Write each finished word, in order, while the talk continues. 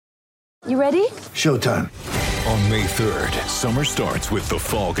You ready? Showtime. On May 3rd, summer starts with The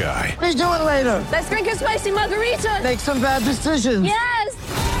Fall Guy. Let's do it later. Let's drink a spicy margarita. Make some bad decisions.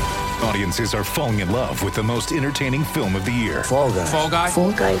 Yes! Audiences are falling in love with the most entertaining film of the year. Fall Guy. Fall Guy?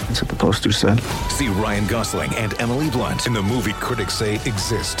 Fall Guy. That's what the poster said. See Ryan Gosling and Emily Blunt in the movie critics say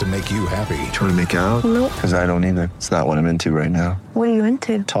exists to make you happy. Trying to make it out? Nope. Because I don't either. It's not what I'm into right now. What are you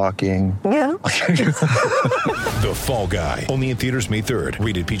into? Talking. Yeah. The Fall Guy. Only in theaters May 3rd.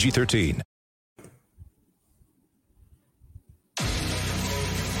 Rated PG-13.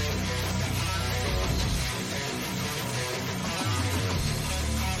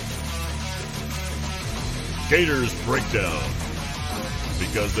 Gators Breakdown,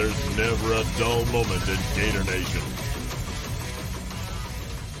 because there's never a dull moment in Gator Nation.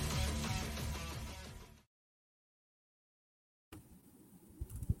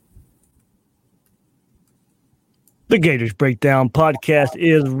 The Gators Breakdown podcast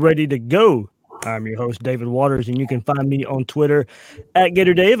is ready to go. I'm your host, David Waters, and you can find me on Twitter at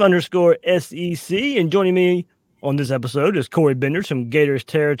GatorDave_SEC. And joining me on this episode is Corey Benders from Gators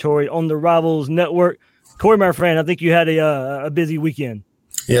Territory on the Rivals Network. Corey, my friend, I think you had a busy weekend.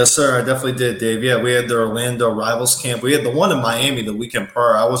 Yes, sir. I definitely did, Dave. Yeah, we had the Orlando Rivals Camp. We had the one in Miami the weekend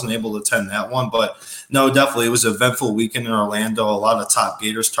prior. I wasn't able to attend that one, but no, definitely. It was an eventful weekend in Orlando. A lot of top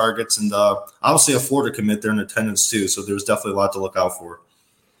Gators targets, and obviously a Florida commit there in attendance too. So there's definitely a lot to look out for.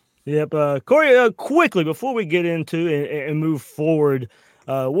 Yep. Corey, quickly, before we get into and move forward,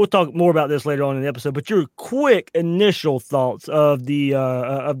 we'll talk more about this later on in the episode, but your quick initial thoughts of the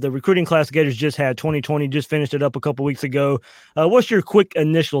recruiting class Gators just had. 2020 just finished it up a couple weeks ago. What's your quick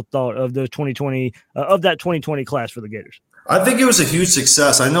initial thought of the 2020 of that 2020 class for the Gators? I think it was a huge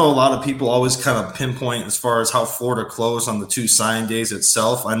success. I know a lot of people always kind of pinpoint as far as how Florida closed on the two sign days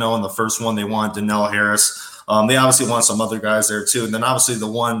itself. I know in the first one they wanted Donnell Harris. They obviously want some other guys there too. And then obviously the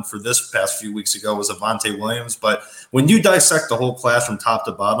one for this past few weeks ago was Avante Williams. But when you dissect the whole class from top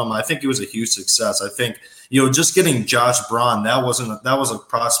to bottom, I think it was a huge success. I think, just getting Josh Braun, that was a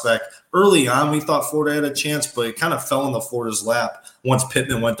prospect. Early on, we thought Florida had a chance, but it kind of fell into Florida's lap once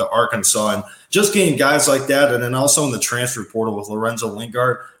Pittman went to Arkansas. And just getting guys like that, and then also in the transfer portal with Lorenzo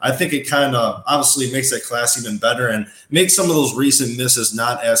Lingard, I think it kind of obviously makes that class even better and makes some of those recent misses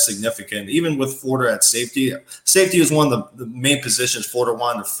not as significant. Even with Florida at safety is one of the main positions Florida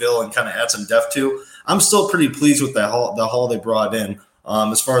wanted to fill and kind of add some depth to. I'm still pretty pleased with the haul they brought in.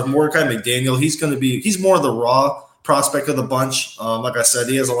 As far as Mordecai McDaniel, he's more of the raw prospect of the bunch. Like I said,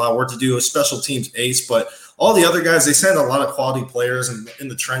 he has a lot of work to do, a special teams ace, but all the other guys, they sent a lot of quality players, and in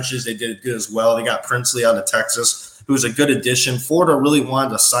the trenches, they did good as well. They got Princely out of Texas, who's a good addition. Florida really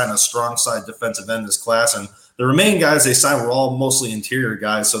wanted to sign a strong side defensive end in this class, and the remaining guys they signed were all mostly interior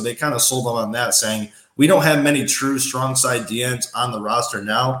guys, so they kind of sold them on that, saying we don't have many true strong side DNs on the roster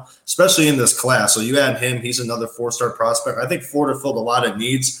now, especially in this class. So you add him, he's another 4-star prospect. I think Florida filled a lot of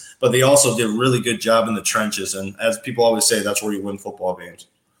needs, but they also did a really good job in the trenches. And as people always say, that's where you win football games.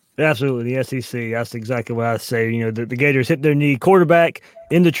 Absolutely, the SEC. That's exactly what I say. The Gators hit their need, quarterback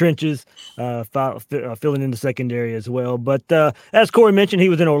in the trenches, filling in the secondary as well. But as Corey mentioned, he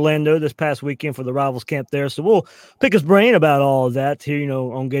was in Orlando this past weekend for the Rivals Camp there. So we'll pick his brain about all of that here,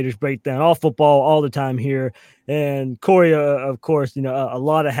 on Gators Breakdown, all football, all the time here. And Corey, of course, a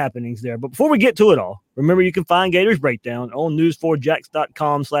lot of happenings there. But before we get to it all, remember you can find Gators Breakdown on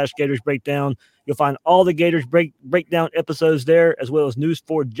news4jax.com/Gators Breakdown. You'll find all the Gators breakdown episodes there, as well as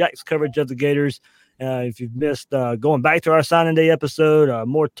News4Jax coverage of the Gators. If you've missed going back to our signing day episode,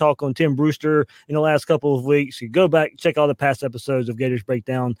 more talk on Tim Brewster in the last couple of weeks, you go back, check all the past episodes of Gators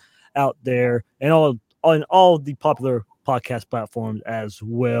Breakdown out there, and all the popular podcast platforms as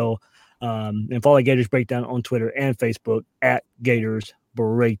well. And follow Gators Breakdown on Twitter and Facebook at Gators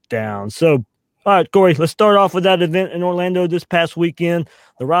Breakdown. So, all right, Corey, let's start off with that event in Orlando this past weekend.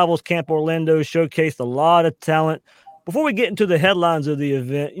 The Rivals Camp Orlando showcased a lot of talent. Before we get into the headlines of the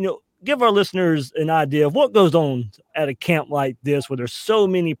event, give our listeners an idea of what goes on at a camp like this where there's so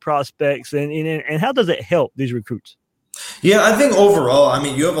many prospects and how does it help these recruits? Yeah, I think overall,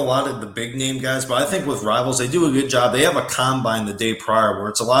 you have a lot of the big name guys, but I think with Rivals, they do a good job. They have a combine the day prior where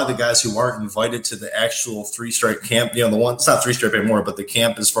it's a lot of the guys who aren't invited to the actual three-stripe camp. The one, it's not three-stripe anymore, but the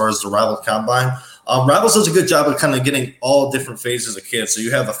camp as far as the Rivals combine. Rivals does a good job of kind of getting all different phases of kids. So you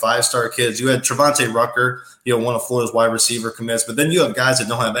have the 5-star kids. You had Trevante Rucker, one of Florida's wide receiver commits. But then you have guys that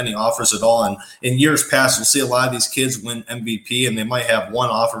don't have any offers at all. And in years past, you'll see a lot of these kids win MVP, and they might have one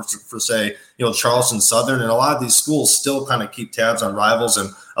offer for say, Charleston Southern. And a lot of these schools still kind of keep tabs on Rivals.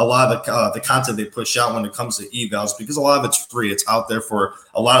 And a lot of the content they push out when it comes to evals, because a lot of it's free. It's out there for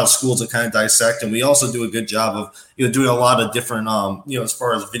a lot of schools to kind of dissect. And we also do a good job of, doing a lot of different, as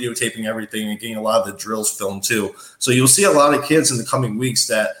far as videotaping everything and getting a lot of the drills filmed too. So you'll see a lot of kids in the coming weeks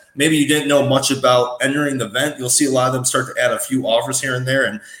that maybe you didn't know much about entering the event. You'll see a lot of them start to add a few offers here and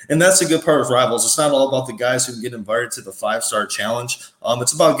there. And that's a good part of Rivals. It's not all about the guys who can get invited to the 5-star challenge.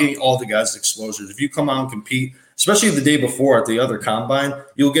 It's about getting all the guys exposures. If you come out and compete, especially the day before at the other combine,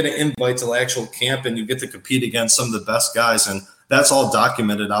 you'll get an invite to the actual camp and you get to compete against some of the best guys. And that's all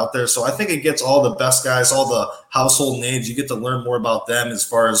documented out there. So I think it gets all the best guys, all the household names. You get to learn more about them as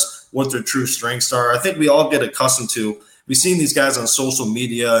far as what their true strengths are. I think we all get accustomed to, we've seen these guys on social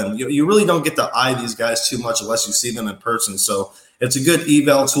media, and you really don't get to eye these guys too much unless you see them in person. So it's a good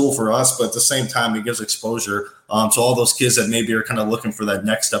eval tool for us, but at the same time, it gives exposure to all those kids that maybe are kind of looking for that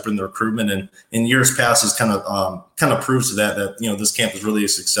next step in their recruitment. And in years past, has kind of proves to that this camp is really a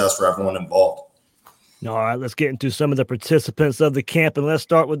success for everyone involved. All right, let's get into some of the participants of the camp, and let's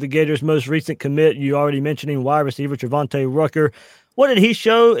start with the Gators' most recent commit. You already mentioning wide receiver Trevante Rucker. What did he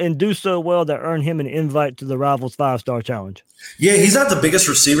show and do so well that earned him an invite to the Rivals 5-Star Challenge? Yeah, he's not the biggest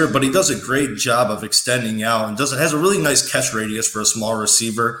receiver, but he does a great job of extending out and has a really nice catch radius for a small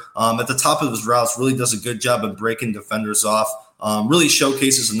receiver. At the top of his routes, really does a good job of breaking defenders off. Really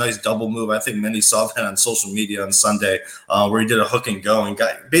showcases a nice double move. I think many saw that on social media on Sunday where he did a hook and go and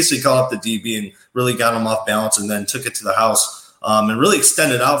basically caught up the DB and really got him off balance and then took it to the house and really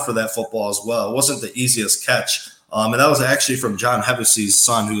extended out for that football as well. It wasn't the easiest catch. And that was actually from John Hevesey's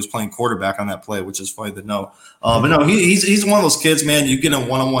son, who was playing quarterback on that play, which is funny to know. But no, he's one of those kids, man. You get in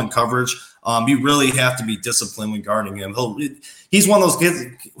one-on-one coverage. You really have to be disciplined when guarding him. He's one of those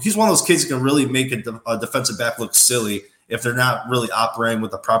kids. He's one of those kids who can really make a defensive back look silly if they're not really operating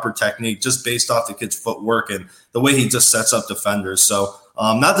with the proper technique, just based off the kid's footwork and the way he just sets up defenders. So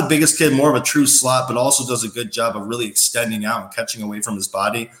not the biggest kid, more of a true slot, but also does a good job of really extending out and catching away from his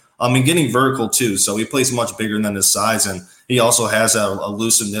body. And getting vertical too. So he plays much bigger than his size, and he also has a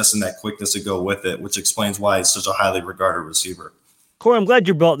looseness and that quickness to go with it, which explains why he's such a highly regarded receiver. Corey, I'm glad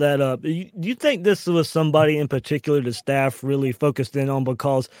you brought that up. Do you think this was somebody in particular the staff really focused in on,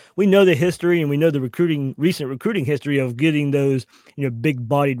 because we know the history and we know the recent recruiting history of getting those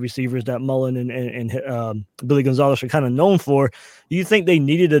big-bodied receivers that Mullen and Billy Gonzalez are kind of known for? Do you think they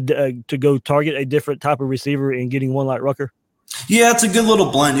needed to go target a different type of receiver in getting one like Rucker? Yeah, it's a good little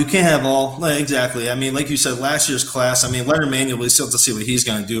blend. You can't have all. Exactly. I mean, like you said, last year's class, Leonard Manuel, we still have to see what he's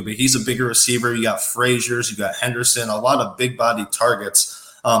going to do, but he's a bigger receiver. You got Fraziers, you got Henderson, a lot of big-body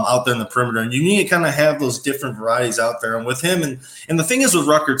targets out there in the perimeter. And you need to kind of have those different varieties out there. And with him, and the thing is with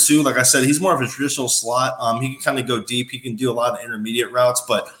Rucker, too, like I said, he's more of a traditional slot. He can kind of go deep. He can do a lot of intermediate routes,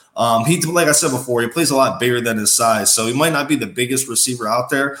 but like I said before, he plays a lot bigger than his size, so he might not be the biggest receiver out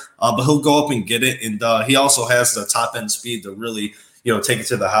there, but he'll go up and get it, and he also has the top end speed to really take it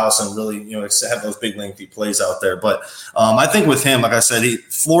to the house and really have those big lengthy plays out there. But I think with him, like I said,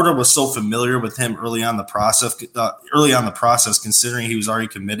 Florida was so familiar with him early on the process, considering he was already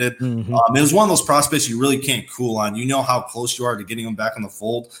committed. Mm-hmm. It was one of those prospects you really can't cool on. You know how close you are to getting him back in the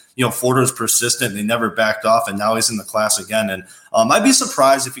fold. Florida is persistent; they never backed off, and now he's in the class again. And I'd be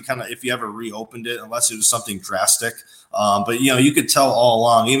surprised if he ever reopened it, unless it was something drastic. But you could tell all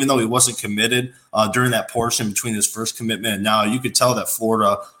along, even though he wasn't committed during that portion between his first commitment and now, you could tell that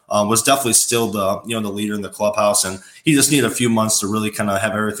Florida was definitely still the leader in the clubhouse, and he just needed a few months to really kind of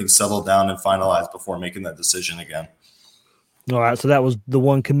have everything settled down and finalized before making that decision again. All right, so that was the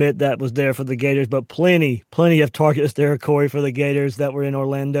one commit that was there for the Gators, but plenty of targets there, Corey, for the Gators that were in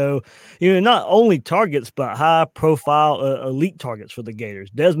Orlando. Not only targets, but high-profile elite targets for the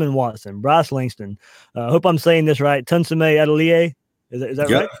Gators. Desmond Watson, Bryce Langston. I hope I'm saying this right. Tunsime Adelie. Is that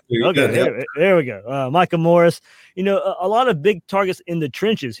right? Okay, there we go. Micah Morris. A lot of big targets in the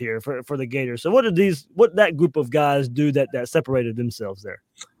trenches here for the Gators. So what that group of guys do that separated themselves there?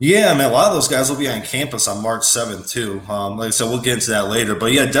 Yeah, a lot of those guys will be on campus on March 7th too. Like I said, we'll get into that later.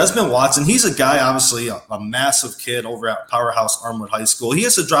 But yeah, Desmond Watson, he's a guy, obviously a massive kid over at Powerhouse Armwood High School. He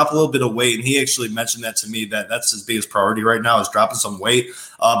has to drop a little bit of weight, and he actually mentioned that to me, that's his biggest priority right now is dropping some weight.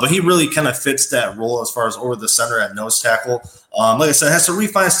 But he really kind of fits that role as far as over the center at nose tackle. Like I said, has to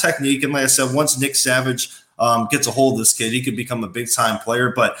refine his technique. And like I said, once Nick Savage gets a hold of this kid, he could become a big-time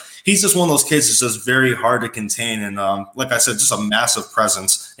player. But he's just one of those kids that's just very hard to contain. And like I said, just a massive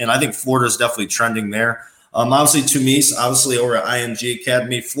presence. And I think Florida's definitely trending there. Obviously, Tumis, over at IMG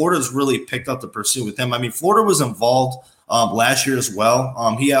Academy, Florida's really picked up the pursuit with him. Florida was involved last year as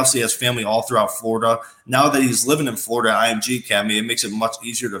well. He obviously has family all throughout Florida. Now that he's living in Florida at IMG Academy, it makes it much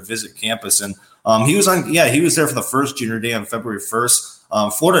easier to visit campus. And he was there for the first junior day on February 1st.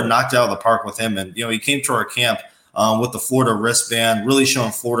 Florida knocked it out of the park with him. And, he came to our camp with the Florida wristband, really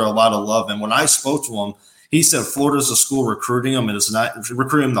showing Florida a lot of love. And when I spoke to him, he said Florida's a school recruiting him, and it's not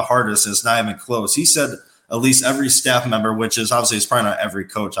recruiting him the hardest, and it's not even close. He said at least every staff member, which is obviously it's probably not every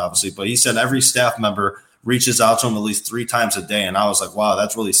coach, obviously, but he said every staff member reaches out to him at least 3 times a day. And I was like, wow,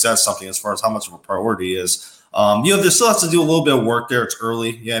 that really says something as far as how much of a priority is. There still has to do a little bit of work there. It's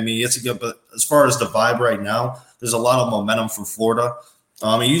early. Yeah, I mean, it's a good, but as far as the vibe right now, there's a lot of momentum for Florida.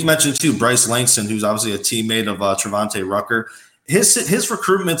 You mentioned too, Bryce Langston, who's obviously a teammate of Trevante Rucker. His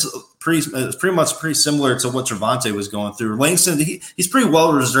recruitment's pretty much similar to what Trevante was going through. Langston, he's pretty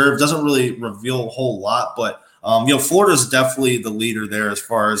well reserved, doesn't really reveal a whole lot, but Florida's definitely the leader there as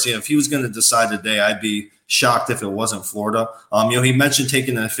far as, if he was going to decide today, I'd be shocked if it wasn't Florida. He mentioned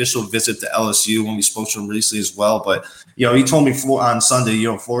taking an official visit to LSU when we spoke to him recently as well. But, he told me on Sunday,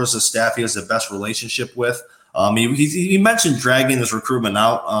 Florida's the staff he has the best relationship with. He mentioned dragging his recruitment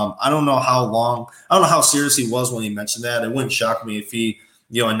out. I don't know how serious he was when he mentioned that. It wouldn't shock me if he,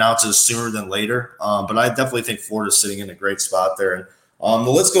 announces sooner than later. But I definitely think Florida's sitting in a great spot there. And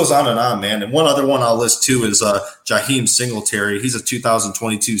the list goes on and on, man. And one other one I'll list too is Jaheim Singletary. He's a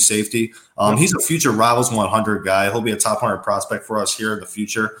 2022 safety. He's a future Rivals 100 guy. He'll be a top 100 prospect for us here in the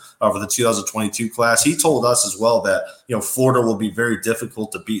future for the 2022 class. He told us as well that, Florida will be very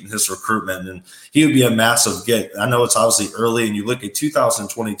difficult to beat in his recruitment, and he would be a massive get. I know it's obviously early, and you look at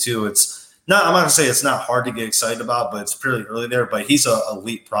 2022, it's not – I'm not going to say it's not hard to get excited about, but it's pretty early there. But he's an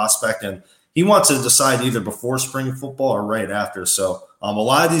elite prospect, and he wants to decide either before spring football or right after. So a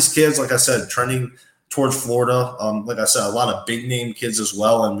lot of these kids, like I said, trending – towards Florida. Like I said, a lot of big name kids as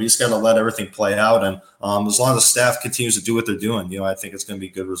well, and we just got to let everything play out. And as long as the staff continues to do what they're doing, I think it's going to be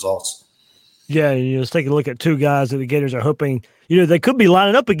good results. Yeah, let's take a look at 2 guys that the Gators are hoping, they could be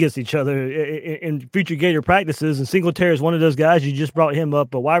lining up against each other in future Gator practices. And Singletary is one of those guys. You just brought him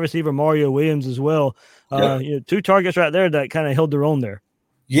up, but wide receiver Mario Williams as well. 2 targets right there that kind of held their own there.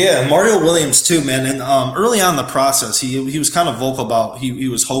 Yeah, Mario Williams too, man. And early on in the process, he was kind of vocal about he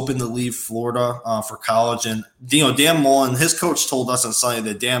was hoping to leave Florida for college. And Dan Mullen, his coach told us on Sunday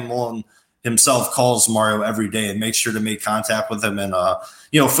that Dan Mullen himself calls Mario every day and makes sure to make contact with him. And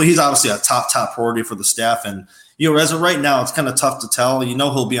he's obviously a top priority for the staff. And as of right now, it's kind of tough to tell.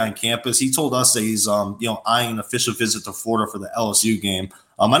 He'll be on campus. He told us that he's eyeing an official visit to Florida for the LSU game.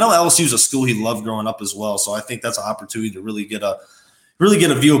 I know LSU is a school he loved growing up as well, so I think that's an opportunity to really get a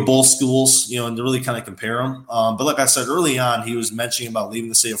view of both schools, and to really kind of compare them. But like I said, early on, he was mentioning about leaving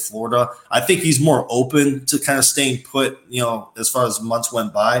the state of Florida. I think he's more open to kind of staying put, as far as months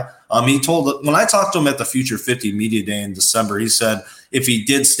went by. He told, when I talked to him at the Future 50 Media Day in December, he said if he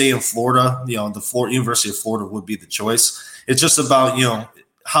did stay in Florida, the University of Florida would be the choice. It's just about,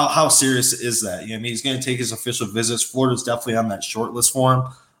 how serious is that? He's going to take his official visits. Florida's definitely on that short list for him.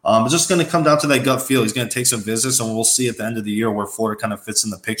 It's just going to come down to that gut feel. He's going to take some visits, and we'll see at the end of the year where Florida kind of fits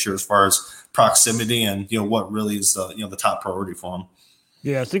in the picture as far as proximity and what really is the top priority for him.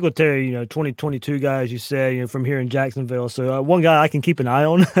 Yeah, Singletary, 2022 guy, as you say, from here in Jacksonville. So one guy I can keep an eye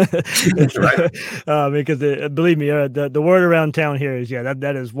on. Right. Because believe me, the word around town here is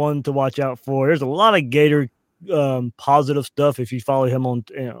that is one to watch out for. There's a lot of Gator positive stuff if you follow him on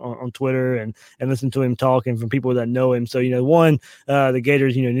Twitter and listen to him talking from people that know him. So the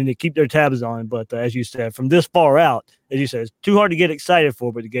Gators need to keep their tabs on, but as you said, from this far out, as you said, it's too hard to get excited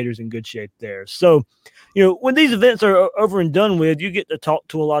for, but the Gators in good shape there. So when these events are over and done with, you get to talk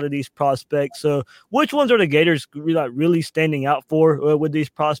to a lot of these prospects. So which ones are the Gators really standing out for with these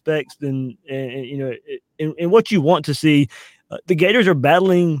prospects, and what you want to see? The Gators are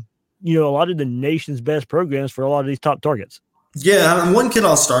battling a lot of the nation's best programs for a lot of these top targets. Yeah, and one kid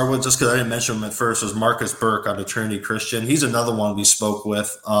I'll start with, just because I didn't mention him at first, was Marcus Burke out of Trinity Christian. He's another one we spoke with.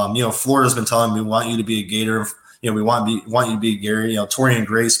 Florida's been telling me, we want you to be a Gator. We want you to be a Gator. Torian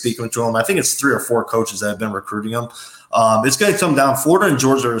Gray speaking to him. I think it's 3 or 4 coaches that have been recruiting him. It's going to come down. Florida and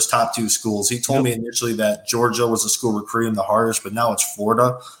Georgia are his top 2 schools. He told me initially that Georgia was the school recruiting the hardest, but now it's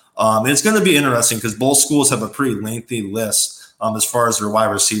Florida. And it's going to be interesting because both schools have a pretty lengthy list as far as their wide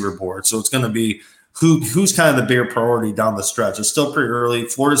receiver board. So it's going to be who's kind of the bigger priority down the stretch. It's still pretty early.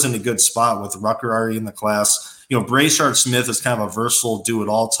 Florida's in a good spot with Rucker already in the class. Brayshard Smith is kind of a versatile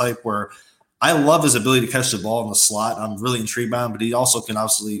do-it-all type where I love his ability to catch the ball in the slot. I'm really intrigued by him, but he also can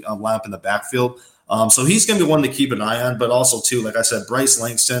obviously line up in the backfield. So he's going to be one to keep an eye on, but also too, like I said, Bryce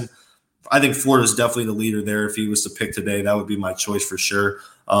Langston, I think Florida's definitely the leader there. If he was to pick today, that would be my choice for sure.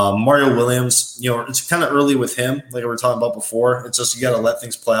 Mario Williams, it's kind of early with him, like we were talking about before. It's just you got to let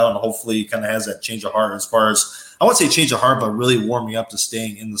things play out, and hopefully he kind of has that change of heart as far as, I won't say change of heart, but really warming up to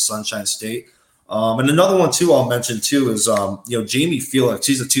staying in the Sunshine State. And another one too I'll mention too is Jamie Felix.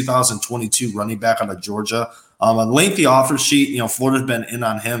 He's a 2022 running back out of Georgia. A lengthy offer sheet. Florida's been in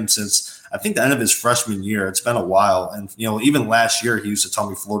on him since I think the end of his freshman year. It's been a while, and even last year he used to tell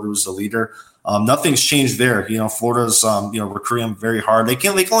me Florida was the leader. Nothing's changed there. Florida's recruiting him very hard. They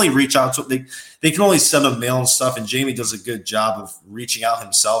can only reach out to they can only send a mail and stuff. And Jamie does a good job of reaching out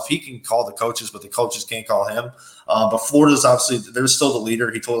himself. He can call the coaches, but the coaches can't call him. But Florida's obviously they're still the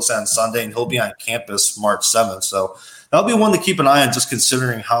leader. He told us that on Sunday, and he'll be on campus March 7th. So that'll be one to keep an eye on, just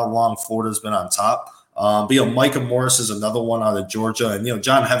considering how long Florida's been on top. But Micah Morris is another one out of Georgia, and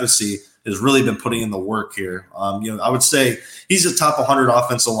John Hevesy has really been putting in the work here. I would say he's a top 100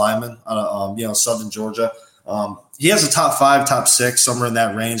 offensive lineman out of Southern Georgia. He has a top 5, top 6, somewhere in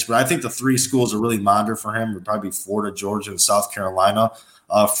that range. But I think the 3 schools are really monitor for him would probably be Florida, Georgia, and South Carolina.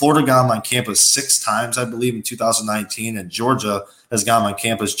 Florida got him on campus 6 times, I believe, in 2019, and Georgia has got him on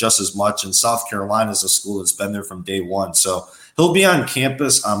campus just as much. And South Carolina is a school that's been there from day one. So he'll be on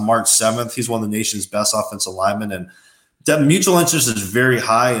campus on March 7th. He's one of the nation's best offensive linemen, and that mutual interest is very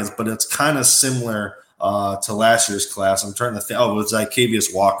high, but it's kind of similar to last year's class. I'm trying to think. Oh, it was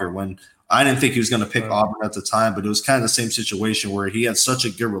Ikevius Walker, when I didn't think he was going to pick Auburn at the time, but it was kind of the same situation where he had such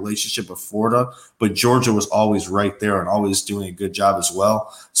a good relationship with Florida, but Georgia was always right there and always doing a good job as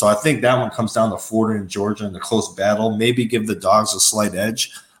well. So I think that one comes down to Florida and Georgia in the close battle, maybe give the Dogs a slight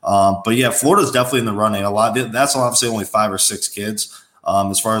edge. But yeah, Florida's definitely in the running. That's obviously only 5 or 6 kids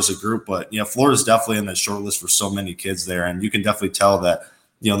as far as a group, but Florida's definitely in the short list for so many kids there. And you can definitely tell that,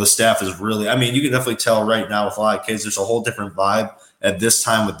 the staff is really, you can definitely tell right now with a lot of kids, there's a whole different vibe at this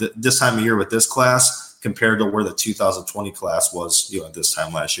time this time of year with this class compared to where the 2020 class was, at this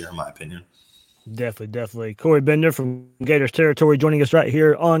time last year, in my opinion. Definitely. Corey Bender from Gators Territory joining us right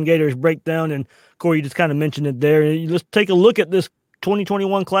here on Gators Breakdown. And Corey, you just kind of mentioned it there. Let's take a look at this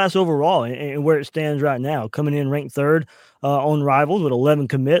 2021 class overall and where it stands right now. Coming in ranked 3rd on Rivals with 11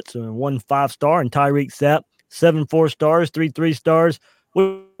 commits and 1 5-star, and Tyreek Sapp, 7 4-stars, 3 3-stars. What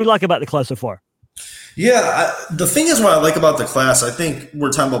do you like about the class so far? Yeah, the thing is, what I like about the class, I think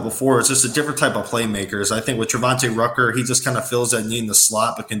we're talking about before, it's just a different type of playmakers. I think with Trevante Rucker, he just kind of fills that need in the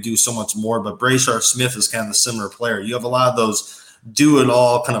slot but can do so much more. But Brashard Smith is kind of a similar player. You have a lot of those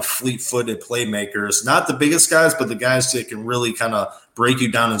do-it-all kind of fleet-footed playmakers. Not the biggest guys, but the guys that can really kind of break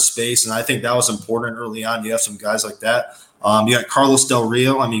you down in space. And I think that was important early on. You have some guys like that. You got Carlos Del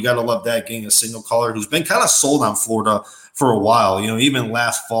Rio. You got to love that, getting a signal caller who's been kind of sold on Florida for a while. Even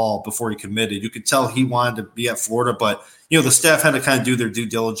last fall before he committed, you could tell he wanted to be at Florida, but the staff had to kind of do their due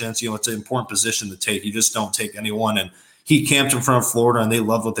diligence. It's an important position to take. You just don't take anyone, and he camped in front of Florida, and they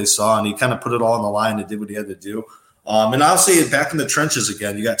loved what they saw, and he kind of put it all on the line and did what he had to do. And I'll say back in the trenches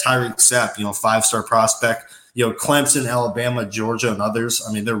again, you got Tyreek Sapp, 5-star prospect. Clemson, Alabama, Georgia, and others.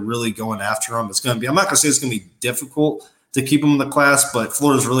 They're really going after him. It's going to be. I'm not going to say it's going to be difficult to keep him in the class, but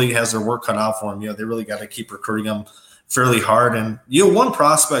Florida's really has their work cut out for him. They really got to keep recruiting him fairly hard. And one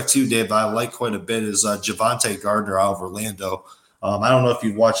prospect too, Dave, that I like quite a bit is Javante Gardner out of Orlando. I don't know if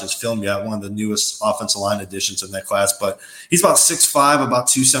you've watched his film yet, one of the newest offensive line additions in that class, but he's about 6'5", about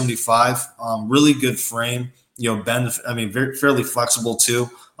 275, really good frame. Fairly flexible too.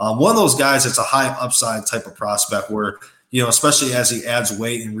 One of those guys that's a high upside type of prospect where, especially as he adds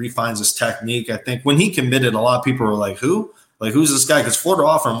weight and refines his technique. I think when he committed, a lot of people were like, who? Like, who's this guy? Because Florida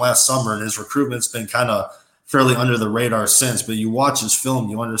offered him last summer, and his recruitment's been kind of fairly under the radar since. But you watch his film,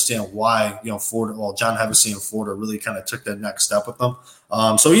 you understand why, Florida, John Hevesy in Florida really kind of took that next step with them.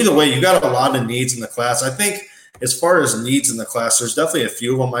 So either way, you got a lot of needs in the class. I think as far as needs in the class, there's definitely a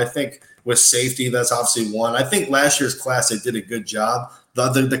few of them. I think with safety, that's obviously one. I think last year's class, they did a good job.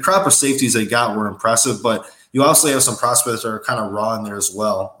 The crop of safeties they got were impressive, but you also have some prospects that are kind of raw in there as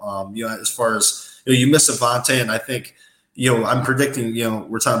well. As far as, you miss Avante, and I think, I'm predicting,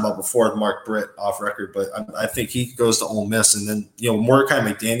 we're talking about before Mark Britt off record, but I think he goes to Ole Miss. And then, Mordecai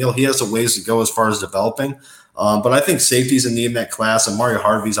McDaniel, he has a ways to go as far as developing. But I think safety's in need in that class. And Mario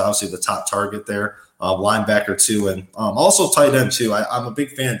Harvey's obviously the top target there, linebacker too. And also tight end too. I'm a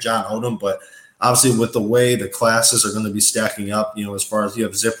big fan of John Odom, but obviously with the way the classes are going to be stacking up, as far as you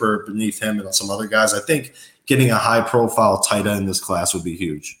have Zipper beneath him and some other guys, I think getting a high profile tight end in this class would be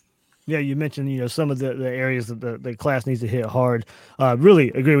huge. Yeah, you mentioned, some of the areas that the class needs to hit hard. Really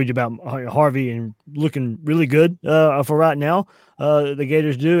agree with you about Harvey and looking really good for right now. The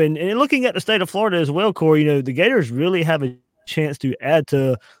Gators do. And looking at the state of Florida as well, Corey, the Gators really have a chance to add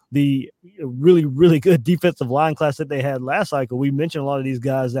to the really, really good defensive line class that they had last cycle. We mentioned a lot of these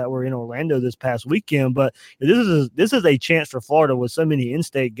guys that were in Orlando this past weekend, but this is a chance for Florida with so many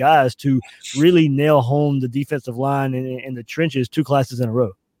in-state guys to really nail home the defensive line and the trenches 2 classes in a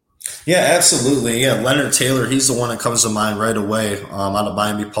row. Yeah, absolutely. Yeah, Leonard Taylor, he's the one that comes to mind right away out of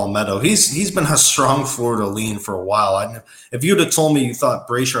Miami Palmetto. He's been a strong Florida lean for a while. If you'd have told me you thought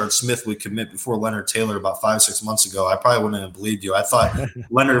Brashard Smith would commit before Leonard Taylor about 5-6 months ago, I probably wouldn't have believed you. I thought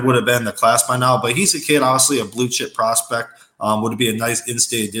Leonard would have been in the class by now, but he's a kid, obviously a blue chip prospect. Would be a nice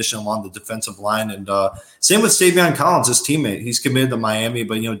in-state addition along the defensive line. And same with Savion Collins, his teammate. He's committed to Miami,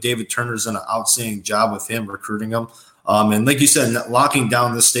 but, David Turner's done an outstanding job with him recruiting him. And like you said, locking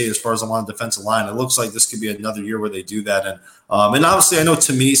down this state as far as along the defensive line, it looks like this could be another year where they do that. And obviously I know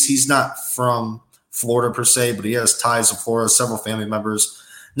Tamis, he's not from Florida per se, but he has ties to Florida, several family members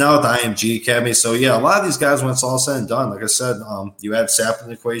now at the IMG Academy. So yeah, a lot of these guys, when it's all said and done, like I said, you add Sapp in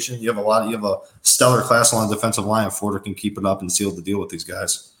the equation, you have a stellar class along the defensive line. Florida can keep it up and seal the deal with these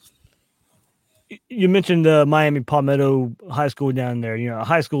guys. You mentioned the Miami Palmetto High School down there, a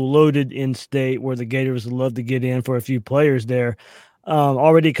high school loaded in state where the Gators would love to get in for a few players there.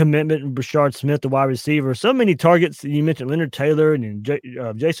 Already a commitment in Brashard Smith, the wide receiver. So many targets. You mentioned Leonard Taylor and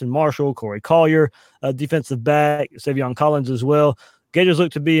Jason Marshall, Corey Collier, defensive back, Savion Collins as well. Gators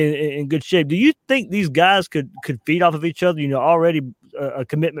look to be in good shape. Do you think these guys could feed off of each other? Already a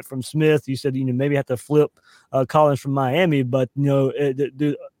commitment from Smith. You said maybe have to flip Collins from Miami, but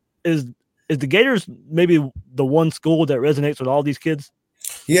is the Gators maybe the one school that resonates with all these kids?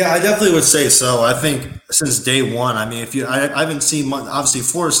 Yeah, I definitely would say so. I think since day one, I haven't seen much, obviously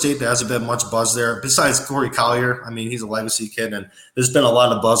Florida State, there hasn't been much buzz there besides Corey Collier. He's a legacy kid, and there's been a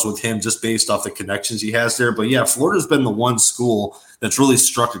lot of buzz with him just based off the connections he has there. But yeah, Florida's been the one school that's really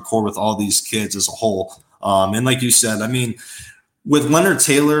struck a chord with all these kids as a whole. And like you said, with Leonard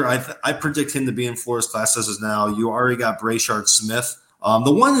Taylor, I predict him to be in Florida's class as is now. You already got Brashard Smith.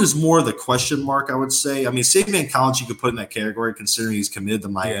 The one who's more the question mark, I would say. Savion Collins you could put in that category considering he's committed to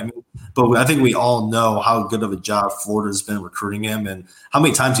Miami. Yeah. But I think we all know how good of a job Florida's been recruiting him and how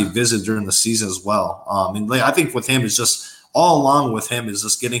many times he visited during the season as well. I think with him is just all along with him is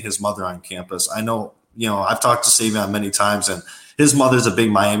just getting his mother on campus. I know, I've talked to Savion many times, and his mother's a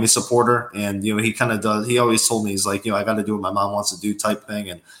big Miami supporter, and he kind of does. He always told me he's like, I got to do what my mom wants to do type thing,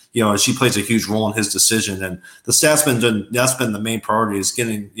 and she plays a huge role in his decision. And the staff's that's been the main priority is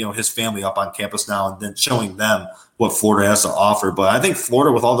getting his family up on campus now and then showing them what Florida has to offer. But I think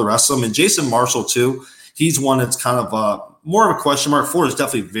Florida with all the rest of them, and Jason Marshall too, he's one that's kind of more of a question mark. Florida's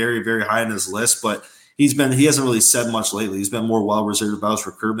definitely very, very high on his list, but he hasn't really said much lately. He's been more well reserved about his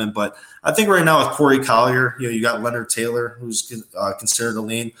recruitment. But I think right now with Corey Collier, you got Leonard Taylor, who's considered a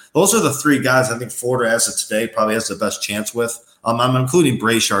lean. Those are the three guys I think Florida as of today probably has the best chance with. I'm including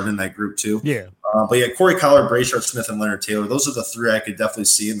Brashard in that group too. Yeah. But yeah, Corey Collier, Brashard Smith, and Leonard Taylor. Those are the three I could definitely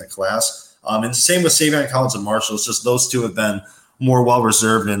see in the class. And same with Savion Collins and Marshall. It's just those two have been more well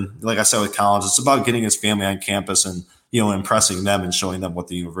reserved. And like I said with Collins, it's about getting his family on campus and impressing them and showing them what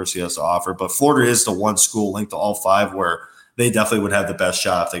the university has to offer. But Florida is the one school linked to all five where they definitely would have the best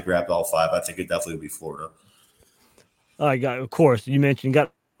shot if they grabbed all five. I think it definitely would be Florida. Of course, you mentioned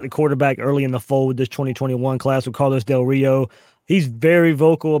got the quarterback early in the fold this 2021 class with Carlos Del Rio. He's very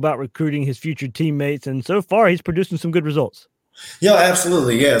vocal about recruiting his future teammates, and so far he's producing some good results. Yeah,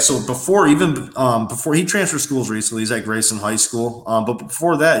 absolutely. Yeah. So before he transferred schools recently, he's at Grayson High School. But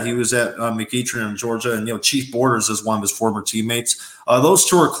before that, he was at McEachern in Georgia, and Chief Borders is one of his former teammates. Those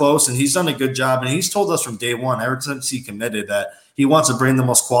two are close, and he's done a good job. And he's told us from day one, ever since he committed, that he wants to bring the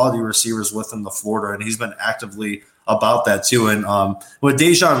most quality receivers with him to Florida, and he's been actively about that too. And with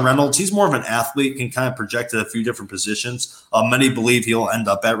Dejon Reynolds, he's more of an athlete, can kind of project at a few different positions. Many believe he'll end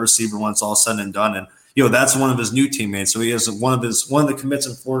up at receiver when it's all said and done. And that's one of his new teammates. So he has one of the commits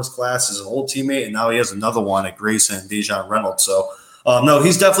in Florida's class is an old teammate, and now he has another one at Grayson, Dejon Reynolds. So no,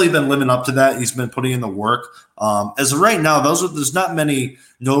 he's definitely been living up to that. He's been putting in the work. As of right now, there's not many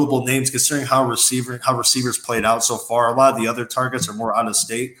notable names considering how receivers played out so far. A lot of the other targets are more out of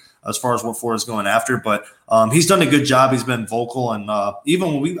state as far as what Florida's going after, but he's done a good job. He's been vocal, and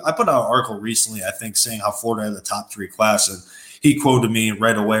even when I put out an article recently, I think, saying how Florida had the top three class, and he quoted me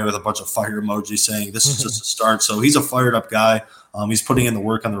right away with a bunch of fire emojis saying this is just a start. So he's a fired up guy. He's putting in the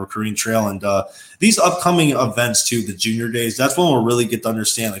work on the recruiting trail, and these upcoming events too, the junior days, that's when we'll really get to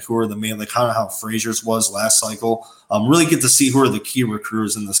understand who are the main, kind of how Frazier's was last cycle. Really get to see who are the key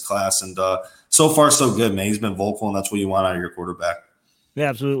recruiters in this class, and so far so good, man. He's been vocal, and that's what you want out of your quarterback. Yeah,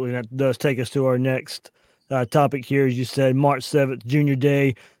 absolutely. That does take us to our next topic here. As you said, March 7th, Junior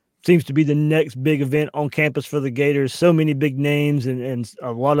Day, seems to be the next big event on campus for the Gators. So many big names, and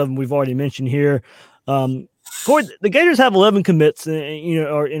a lot of them we've already mentioned here. Corey, the Gators have 11 commits, and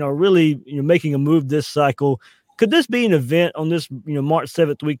are really making a move this cycle. could this be an event on this, March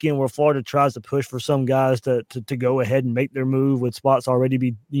 7th weekend where Florida tries to push for some guys to go ahead and make their move with spots already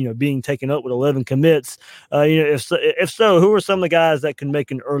being taken up with 11 commits? If so, who are some of the guys that can make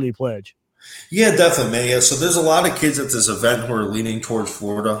an early pledge? Yeah, definitely, man. Yeah, so there's a lot of kids at this event who are leaning towards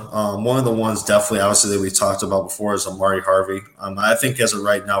Florida. One of the ones definitely, obviously, that we talked about before is Amari Harvey. I think as of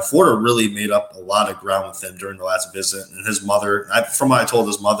right now, Florida really made up a lot of ground with him during the last visit. And his mother, from what I told,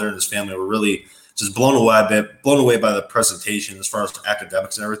 his mother and his family were really just blown away by the presentation as far as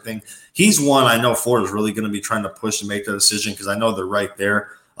academics and everything. He's one I know Florida's really going to be trying to push to make that decision because I know they're right there.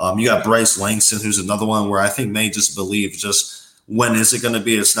 You got Bryce Langston, who's another one where I think may just believe just – when is it going to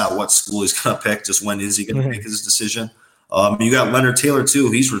be? It's not what school he's going to pick, just when is he going to make his decision. You got Leonard Taylor,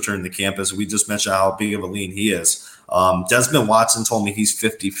 too. He's returned to campus. We just mentioned how big of a lean he is. Desmond Watson told me he's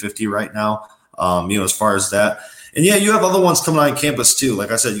 50-50 right now, as far as that. And, yeah, you have other ones coming on campus, too.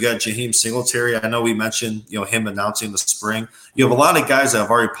 Like I said, you got Jaheim Singletary. I know we mentioned, him announcing the spring. You have a lot of guys that have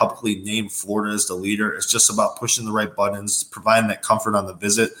already publicly named Florida as the leader. It's just about pushing the right buttons, providing that comfort on the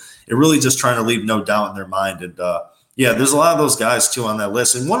visit. It really just trying to leave no doubt in their mind. And, yeah, there's a lot of those guys, too, on that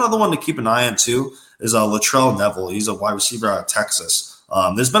list. And one other one to keep an eye on, too, is Latrell Neville. He's a wide receiver out of Texas.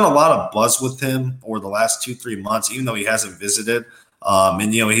 There's been a lot of buzz with him over the last 2-3 months, even though he hasn't visited.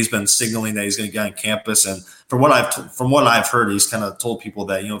 And he's been signaling that he's going to get on campus. And from what I've heard, he's kind of told people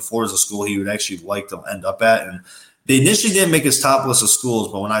that, Florida's a school he would actually like to end up at. And they initially didn't make his top list of schools,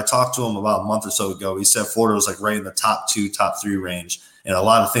 but when I talked to him about a month or so ago, he said Florida was right in the top 2, top 3 range. And a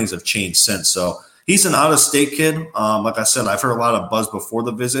lot of things have changed since. So he's an out-of-state kid. Like I said, I've heard a lot of buzz before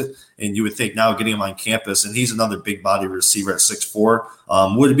the visit, and you would think now getting him on campus, and he's another big-body receiver at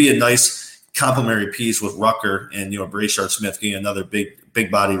 6'4". Would be a nice complementary piece with Rucker and, Brashard Smith getting another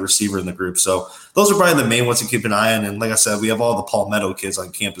big-body receiver in the group. So those are probably the main ones to keep an eye on. And like I said, we have all the Palmetto kids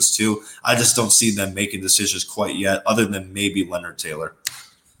on campus too. I just don't see them making decisions quite yet other than maybe Leonard Taylor.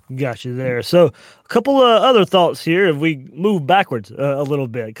 Got you there. So a couple of other thoughts here. If we move backwards a little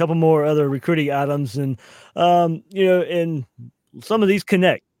bit, a couple more other recruiting items, and and some of these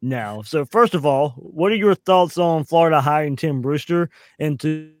connect now. So first of all, what are your thoughts on Florida hiring Tim Brewster, and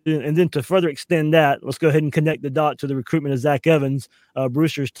then to further extend that, let's go ahead and connect the dot to the recruitment of Zach Evans.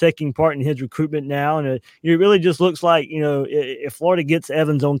 Brewster's taking part in his recruitment now, and it really just looks like if Florida gets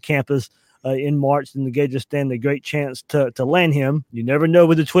Evans on campus in March, then the Gators stand a great chance to land him. You never know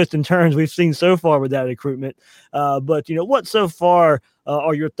with the twists and turns we've seen so far with that recruitment. But what so far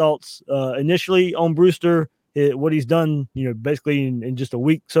are your thoughts initially on Brewster, what he's done, basically in just a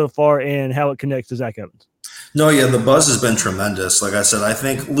week so far, and how it connects to Zach Evans? No, yeah, the buzz has been tremendous. Like I said, I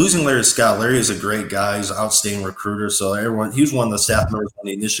think losing Larry Scott, Larry is a great guy. He's an outstanding recruiter. So he was one of the staff members when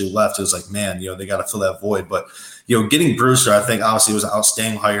he initially left. It was like, man, they got to fill that void. But, getting Brewster, I think obviously was an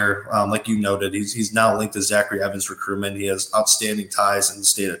outstanding hire. Like you noted, he's now linked to Zachary Evans' recruitment. He has outstanding ties in the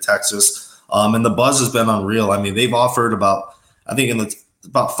state of Texas. And the buzz has been unreal. I mean, they've offered about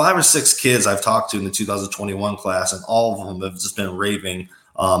 5 or 6 kids I've talked to in the 2021 class, and all of them have just been raving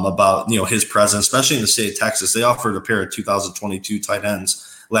about his presence, especially in the state of Texas. They offered a pair of 2022 tight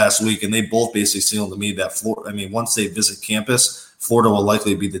ends last week, and they both basically signaled to me that once they visit campus, Florida will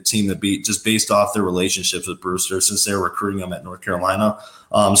likely be the team to beat, just based off their relationships with Brewster since they're recruiting him at North Carolina.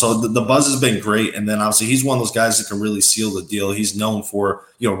 So the buzz has been great, and then obviously he's one of those guys that can really seal the deal. He's known for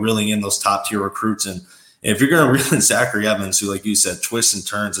reeling in those top tier recruits, and if you're going to reel in Zachary Evans, who, like you said, twists and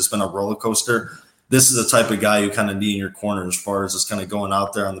turns, it's been a roller coaster. This is the type of guy you kind of need in your corner as far as just kind of going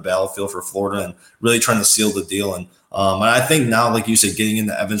out there on the battlefield for Florida and really trying to seal the deal. And I think now, like you said, getting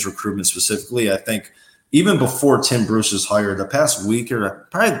into Evans recruitment specifically, I think even before Tim Bruce was hired, the past week and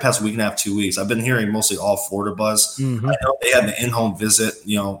a half, 2 weeks, I've been hearing mostly all Florida buzz. Mm-hmm. I know they had an in-home visit,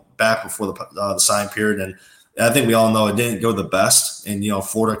 back before the sign period, and I think we all know it didn't go the best, and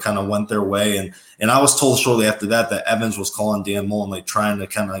Florida kind of went their way. And I was told shortly after that Evans was calling Dan Mullen, trying to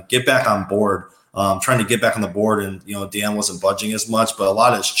kind of get back on board. Trying to get back on the board, and Dan wasn't budging as much, but a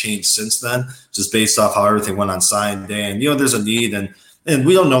lot has changed since then, just based off how everything went on sign day. And there's a need, and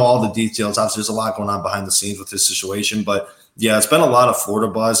we don't know all the details. Obviously, there's a lot going on behind the scenes with this situation, but yeah, it's been a lot of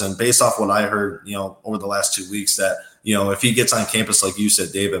Florida buzz. And based off what I heard, over the last 2 weeks, that if he gets on campus, like you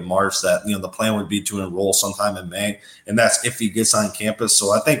said, Dave, in March, that the plan would be to enroll sometime in May, and that's if he gets on campus.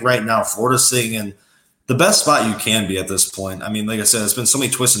 So I think right now Florida's sitting in the best spot you can be at this point. I mean, like I said, it's been so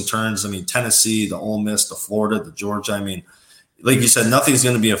many twists and turns. I mean, Tennessee, the Ole Miss, the Florida, the Georgia. I mean, like you said, nothing's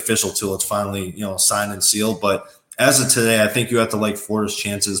going to be official till it's finally, signed and sealed. But as of today, I think you have to like Florida's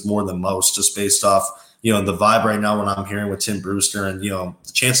chances more than most, just based off, the vibe right now when I'm hearing with Tim Brewster and, the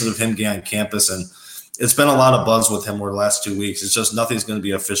chances of him getting on campus. And it's been a lot of buzz with him over the last 2 weeks. It's just nothing's going to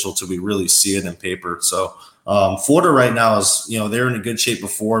be official till we really see it in paper. So, Florida right now is, they're in a good shape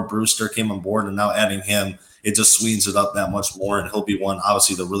before Brewster came on board, and now adding him, it just sweetens it up that much more, and he'll be one,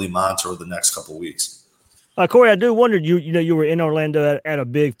 obviously, to really monitor the next couple of weeks. Corey, I do wonder, you were in Orlando at a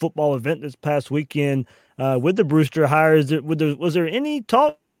big football event this past weekend with the Brewster hires. Was there any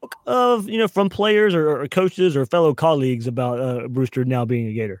talk of, from players or coaches or fellow colleagues about Brewster now being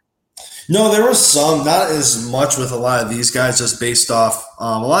a Gator? No, there was some, not as much with a lot of these guys, just based off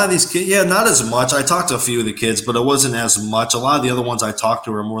a lot of these kids. Yeah, not as much. I talked to a few of the kids, but it wasn't as much. A lot of the other ones I talked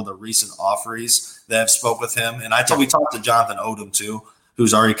to are more the recent offerees that have spoke with him. And we talked to Jonathan Odom too,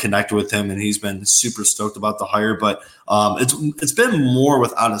 who's already connected with him, and he's been super stoked about the hire. But it's been more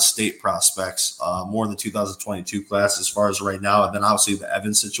with out-of-state prospects, more in the 2022 class as far as right now, and then obviously the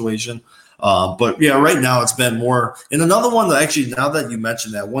Evans situation. But yeah, right now it's been more. And another one that actually, now that you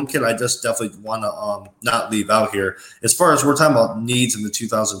mentioned that, one kid I just definitely want to not leave out here, as far as we're talking about needs in the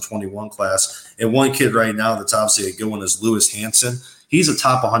 2021 class, and one kid right now that's obviously a good one is Lewis Hanson. He's a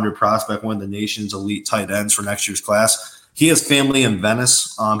top 100 prospect, one of the nation's elite tight ends for next year's class. He has family in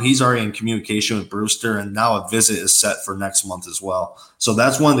Venice. He's already in communication with Brewster, and now a visit is set for next month as well. So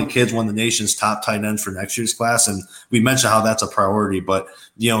that's one of the kids, one of the nation's top tight ends for next year's class, and we mentioned how that's a priority. But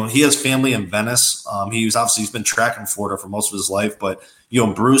he has family in Venice. He's been tracking Florida for most of his life, but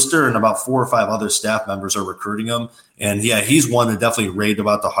Brewster and about 4 or 5 other staff members are recruiting him, and yeah, he's one that definitely raved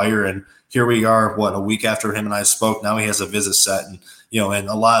about the hire. And here we are, a week after him and I spoke. Now he has a visit set, and and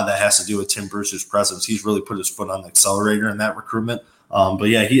a lot of that has to do with Tim Brewster's presence. He's really put his foot on the accelerator in that recruitment. But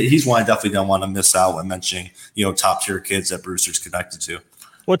yeah, he's one I definitely don't want to miss out when mentioning, top tier kids that Brewster's connected to.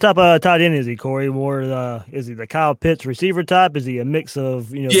 What type of tight end is he, Corey? More is he the Kyle Pitts receiver type? Is he a mix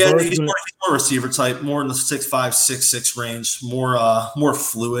of Yeah, both? he's more receiver type, more in the 6'5", 6'6" range, more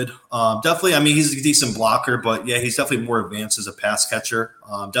fluid. Definitely, I mean, he's a decent blocker, but yeah, he's definitely more advanced as a pass catcher.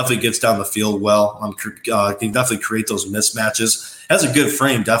 Definitely gets down the field well. Can definitely create those mismatches. Has a good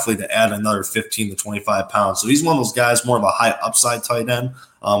frame, definitely, to add another 15 to 25 pounds. So he's one of those guys, more of a high upside tight end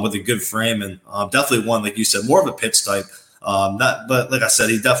with a good frame, and definitely one, like you said, more of a Pitts type. But like I said,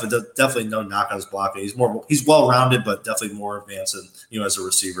 he definitely no knock on his blocking. He's well rounded, but definitely more advanced than, as a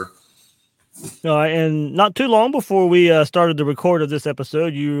receiver. And not too long before we started the record of this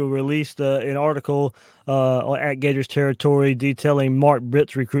episode, you released an article at Gators Territory detailing Mark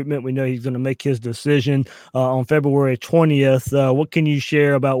Britt's recruitment. We know he's going to make his decision on February 20th. What can you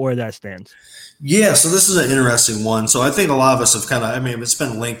share about where that stands? Yeah, so this is an interesting one. So I think a lot of us have it's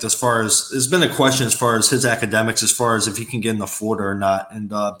been linked as far as – it's been a question as far as his academics, as far as if he can get into Florida or not.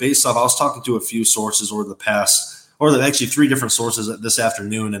 And based off – I was talking to a few sources over the past – or actually 3 different sources this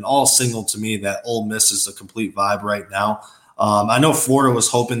afternoon, and all signaled to me that Ole Miss is the complete vibe right now. I know Florida was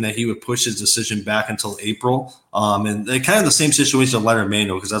hoping that he would push his decision back until April. And kind of the same situation with Leonard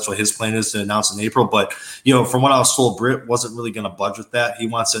Manuel, because that's what his plan is, to announce in April. But, from what I was told, Britt wasn't really going to budge with that. He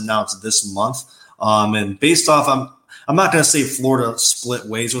wants to announce this month. And based off, I'm not going to say Florida split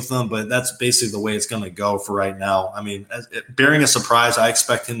ways with them, but that's basically the way it's going to go for right now. I mean, bearing a surprise, I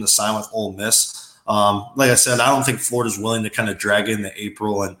expect him to sign with Ole Miss. Like I said, I don't think Florida's willing to kind of drag into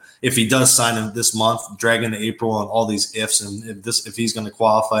April. And if he does sign him this month, drag into April and all these ifs, and if he's going to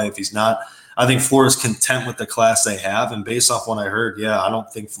qualify, if he's not, I think Florida's content with the class they have. And based off what I heard, I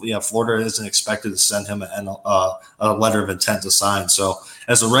don't think Florida isn't expected to send him a letter of intent to sign. So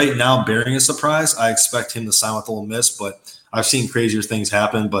as of right now, bearing a surprise, I expect him to sign with Ole Miss, but I've seen crazier things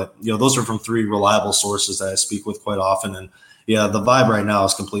happen. But, those are from 3 reliable sources that I speak with quite often. And the vibe right now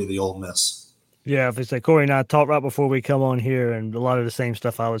is completely Ole Miss. Yeah, if it's like Corey and I talked right before we come on here, and a lot of the same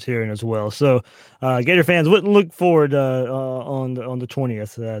stuff I was hearing as well. So, Gator fans wouldn't look forward on the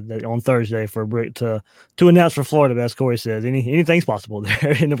 20th, on Thursday, for Britt to announce for Florida, as Corey says. Anything's possible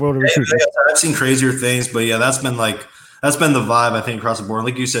there in the world of recruitment. I've seen crazier things, but that's been the vibe, I think, across the board.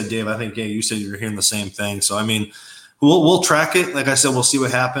 Like you said, Dave, I think you said you're hearing the same thing. So I mean, we'll track it. Like I said, we'll see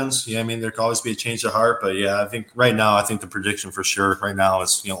what happens. There could always be a change of heart, but I think right now, the prediction for sure right now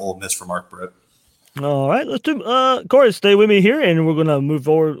is Ole Miss for Mark Britt. All right, let's do Corey, stay with me here, and we're gonna move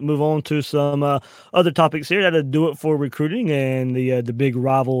on to some other topics here that'll do it for recruiting and the big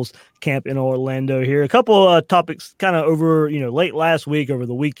rivals camp in Orlando here. A couple topics kind of over late last week, over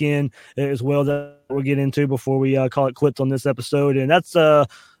the weekend as well, that we'll get into before we call it quits on this episode. And that's of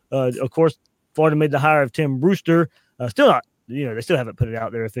course, Florida made the hire of Tim Brewster. Still not. They still haven't put it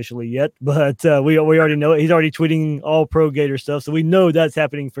out there officially yet, but we already know it. He's already tweeting all pro Gator stuff, so we know that's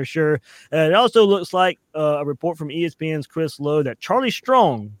happening for sure. And it also looks like a report from ESPN's Chris Lowe that Charlie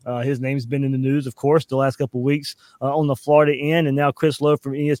Strong, his name's been in the news, of course, the last couple of weeks on the Florida end, and now Chris Lowe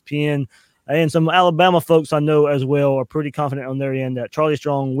from ESPN and some Alabama folks I know as well are pretty confident on their end that Charlie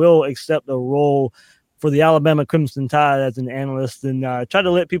Strong will accept a role for the Alabama Crimson Tide as an analyst, and try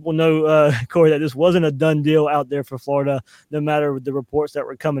to let people know, Corey, that this wasn't a done deal out there for Florida, no matter the reports that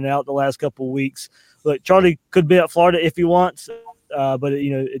were coming out the last couple of weeks. Look, Charlie could be at Florida if he wants. But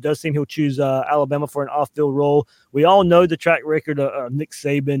it does seem he'll choose Alabama for an off-field role. We all know the track record of Nick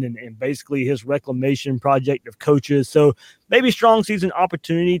Saban and basically his reclamation project of coaches. So maybe Strong sees an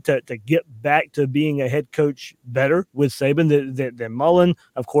opportunity to get back to being a head coach better with Saban than Mullen.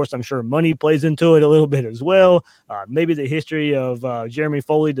 Of course, I'm sure money plays into it a little bit as well. Maybe the history of Jeremy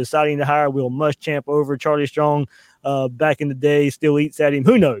Foley deciding to hire Will Muschamp over Charlie Strong back in the day still eats at him.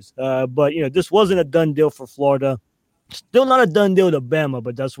 Who knows? But this wasn't a done deal for Florida. Still not a done deal to Bama,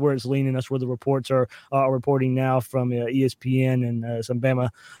 but that's where it's leaning. That's where the reports are reporting now from ESPN and some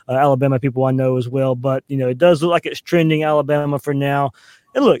Alabama people I know as well. But, it does look like it's trending Alabama for now.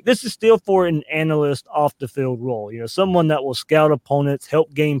 And look, this is still for an analyst off the field role, someone that will scout opponents,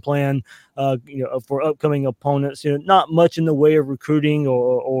 help game plan, for upcoming opponents, not much in the way of recruiting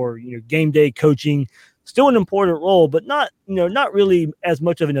or game day coaching. Still an important role, but not really as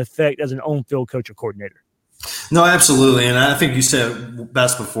much of an effect as an on-field coach or coordinator. No, absolutely. And I think you said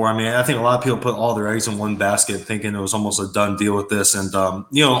best before. I mean, I think a lot of people put all their eggs in one basket thinking it was almost a done deal with this. And,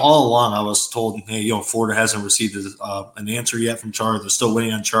 all along I was told, hey, Florida hasn't received an answer yet from Charlie. They're still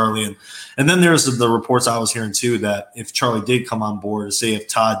waiting on Charlie. And then there's the reports I was hearing too, that if Charlie did come on board, say if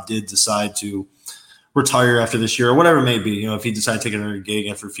Todd did decide to retire after this year or whatever it may be, if he decided to take another gig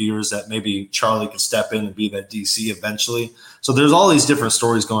after a few years, that maybe Charlie could step in and be that DC eventually. So there's all these different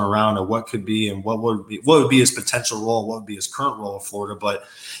stories going around of what could be and what would be his potential role, what would be his current role in Florida. But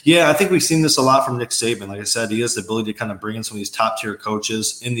yeah, I think we've seen this a lot from Nick Saban. Like I said, he has the ability to kind of bring in some of these top tier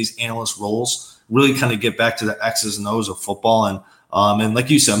coaches in these analyst roles, really kind of get back to the X's and O's of football. And like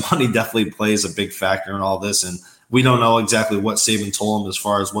you said, money definitely plays a big factor in all this. And we don't know exactly what Saban told him as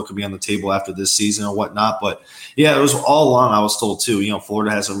far as what could be on the table after this season or whatnot. But, yeah, it was all along I was told, too.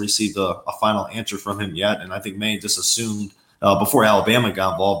 Florida hasn't received a final answer from him yet. And I think many just assumed before Alabama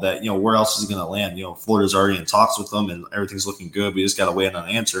got involved that, where else is he going to land? Florida's already in talks with them and everything's looking good. We just got to wait on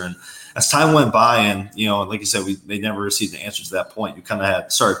an answer. And as time went by and, like you said, they never received the answer to that point, you kind of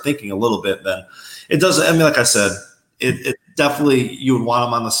had started thinking a little bit then. It doesn't – I mean, like I said, it definitely you would want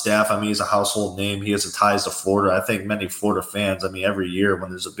him on the staff. I mean, he's a household name. He has the ties to Florida. I think many Florida fans, every year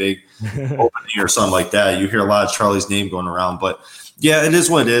when there's a big opening or something like that, you hear a lot of Charlie's name going around. But, yeah, it is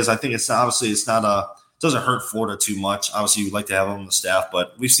what it is. I think it's not doesn't hurt Florida too much. Obviously, you'd like to have him on the staff,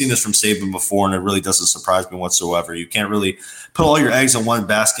 but we've seen this from Saban before, and it really doesn't surprise me whatsoever. You can't really put all your eggs in one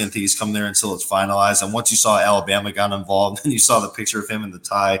basket and think he's come there until it's finalized. And once you saw Alabama got involved and you saw the picture of him in the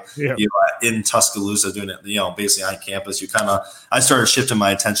tie in Tuscaloosa doing it, basically on campus, I started shifting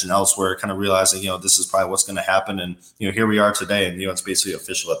my attention elsewhere, kind of realizing, this is probably what's going to happen. And, here we are today, and, it's basically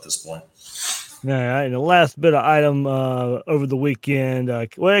official at this point. All right, and the last bit of item over the weekend,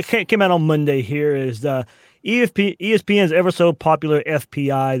 it came out on Monday here, is ESPN's ever so popular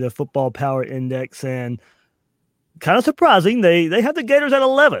FPI, the Football Power Index, and kind of surprising, they have the Gators at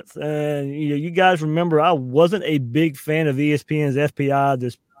 11th. And you guys remember I wasn't a big fan of ESPN's FPI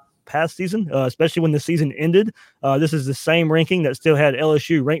this past season, especially when the season ended. This is the same ranking that still had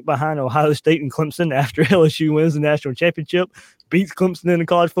LSU ranked behind Ohio State and Clemson after LSU wins the national championship, beats Clemson in the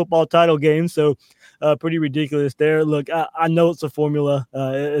college football title game. So pretty ridiculous there. Look, I know it's a formula.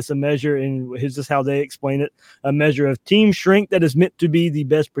 It's a measure, and here's just how they explain it. A measure of team strength that is meant to be the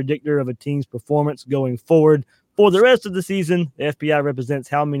best predictor of a team's performance going forward. For the rest of the season, the FPI represents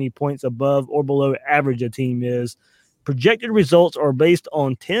how many points above or below average a team is. Projected results are based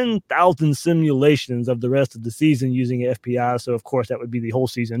on 10,000 simulations of the rest of the season using FPI. So, of course, that would be the whole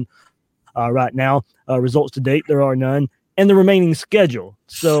season right now. Results to date, there are none. And the remaining schedule.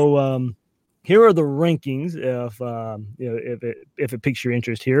 So here are the rankings if it piques your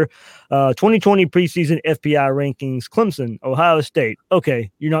interest here. 2020 preseason FPI rankings, Clemson, Ohio State.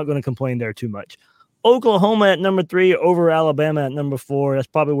 Okay, you're not going to complain there too much. Oklahoma at number 3 over Alabama at number 4. That's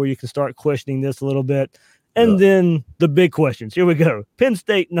probably where you can start questioning this a little bit. And then the big questions. Here we go. Penn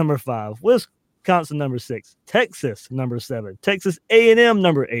State, number 5. Wisconsin, number 6. Texas, number 7. Texas A&M,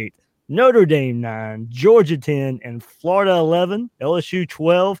 number 8. Notre Dame, 9. Georgia, 10. And Florida, 11. LSU,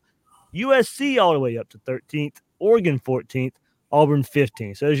 12. USC all the way up to 13th. Oregon, 14th. Auburn,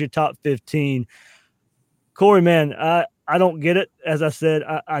 15th. So there's your top 15. Corey, man, I don't get it. As I said,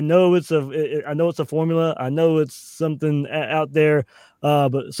 I know it's a formula. I know it's something out there.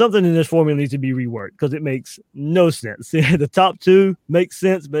 But something in this formula needs to be reworked because it makes no sense. The top 2 makes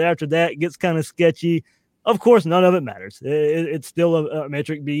sense, but after that, it gets kind of sketchy. Of course, none of it matters. It's still a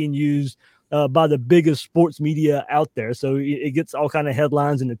metric being used by the biggest sports media out there, so it gets all kind of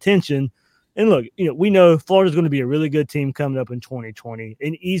headlines and attention. And look, we know Florida's going to be a really good team coming up in 2020,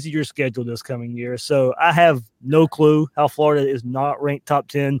 an easier schedule this coming year. So I have no clue how Florida is not ranked top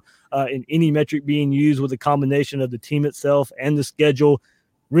 10 in any metric being used, with a combination of the team itself and the schedule.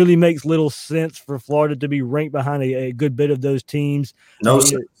 Really makes little sense for Florida to be ranked behind a good bit of those teams. No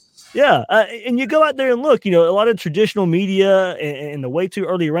sense. Yeah, and you go out there and look, a lot of traditional media and the way too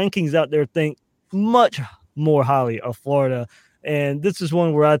early rankings out there think much more highly of Florida. And this is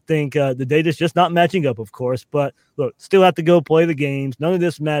one where I think the data is just not matching up, of course. But look, still have to go play the games. None of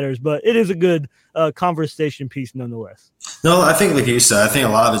this matters, but it is a good conversation piece nonetheless. No, I think, like you said, I think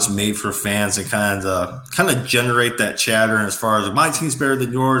a lot of it's made for fans and kind of generate that chatter as far as my team's better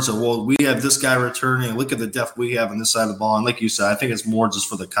than yours, or well, we have this guy returning. Look at the depth we have on this side of the ball. And like you said, I think it's more just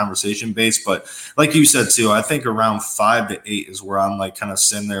for the conversation base. But like you said too, I think around 5 to 8 is where I'm like kind of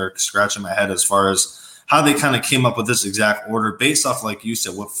sitting there scratching my head as far as how they kind of came up with this exact order based off, like you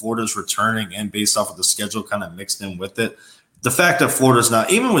said, what Florida's returning and based off of the schedule kind of mixed in with it. The fact that Florida's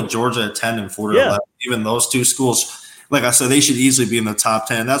not, even with Georgia at 10 and Florida 11, even those two schools, like I said, they should easily be in the top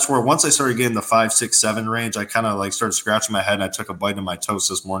 10. That's where once I started getting the 5, 6, 7 range, I kind of like started scratching my head, and I took a bite of my toast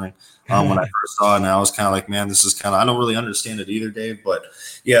this morning when I first saw it. And I was kind of like, man, this is kind of, I don't really understand it either, Dave. But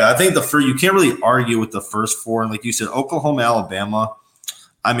yeah, I think you can't really argue with the first 4. And like you said, Oklahoma, Alabama.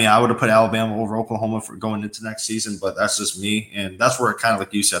 I mean, I would have put Alabama over Oklahoma for going into next season, but that's just me. And that's where it kind of,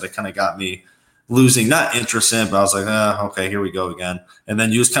 like you said, it kind of got me losing, not interest in, but I was like, okay, here we go again. And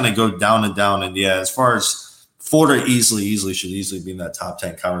then you just kind of go down and down. And yeah, as far as Florida should be in that top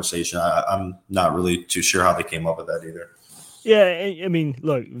 10 conversation. I'm not really too sure how they came up with that either. Yeah, I mean,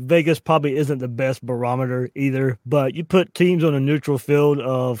 look, Vegas probably isn't the best barometer either, but you put teams on a neutral field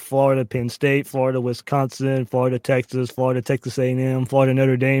of Florida, Penn State, Florida, Wisconsin, Florida, Texas A&M, Florida,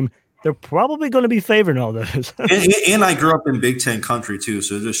 Notre Dame. They're probably going to be favoring all those. and I grew up in Big Ten country too,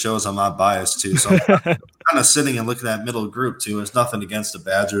 so it just shows I'm not biased too. So I'm kind of sitting and looking at that middle group too. It's nothing against the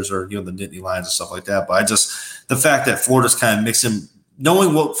Badgers or the Nittany Lions and stuff like that, but the fact that Florida's kind of mixing,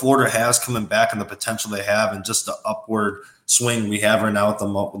 knowing what Florida has coming back and the potential they have, and just the upward swing we have right now with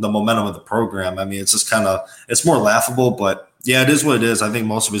the momentum of the program. I mean, it's just it's more laughable, but yeah, it is what it is. I think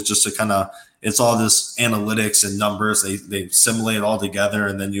most of it's just it's all this analytics and numbers. They simulate it all together,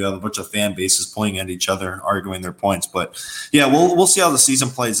 and then you have a bunch of fan bases pointing at each other and arguing their points. But yeah, we'll see how the season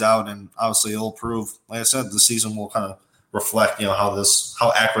plays out, and obviously it'll prove, like I said, the season will kind of reflect,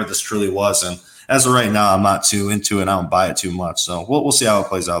 how accurate this truly was. And as of right now, I'm not too into it. I don't buy it too much. So we'll see how it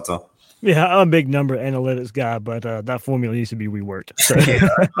plays out, though. Yeah, I'm a big number analytics guy, but that formula needs to be reworked. So.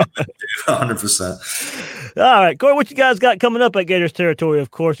 100%. All right, Corey, what you guys got coming up at Gators territory?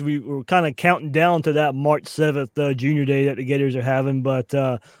 Of course, we're kind of counting down to that March 7th junior day that the Gators are having, but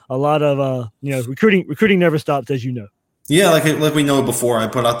a lot of recruiting never stops, as you know. Yeah, like we know before, I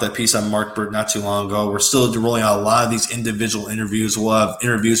put out that piece on Mark Burt not too long ago. We're still rolling out a lot of these individual interviews. We'll have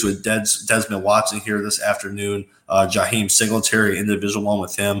interviews with Desmond Watson here this afternoon, Jaheim Singletary, individual one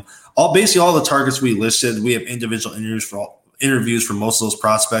with him. Basically all the targets we listed, we have individual interviews for most of those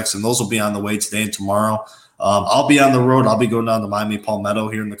prospects, and those will be on the way today and tomorrow. I'll be on the road. I'll be going down to Miami Palmetto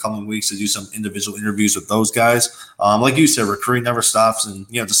here in the coming weeks to do some individual interviews with those guys. Like you said, recruiting never stops, and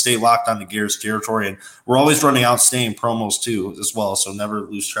to stay locked on the Gators territory. And we're always running outstanding promos too as well, so never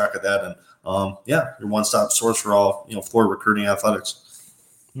lose track of that. And your one-stop source for all Florida recruiting athletics.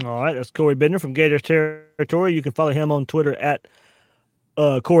 All right, that's Corey Bender from Gators territory. You can follow him on Twitter at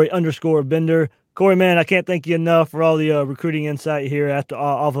Corey_Bender. Corey, man, I can't thank you enough for all the recruiting insight here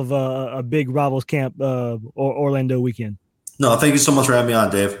off of a big Rivals Camp Orlando weekend. No, thank you so much for having me on,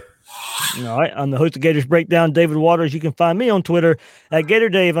 Dave. All right, I'm the host of Gators Breakdown, David Waters. You can find me on Twitter at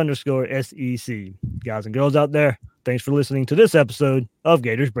GatorDave_SEC. Guys and girls out there, thanks for listening to this episode of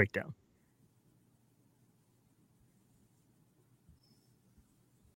Gators Breakdown.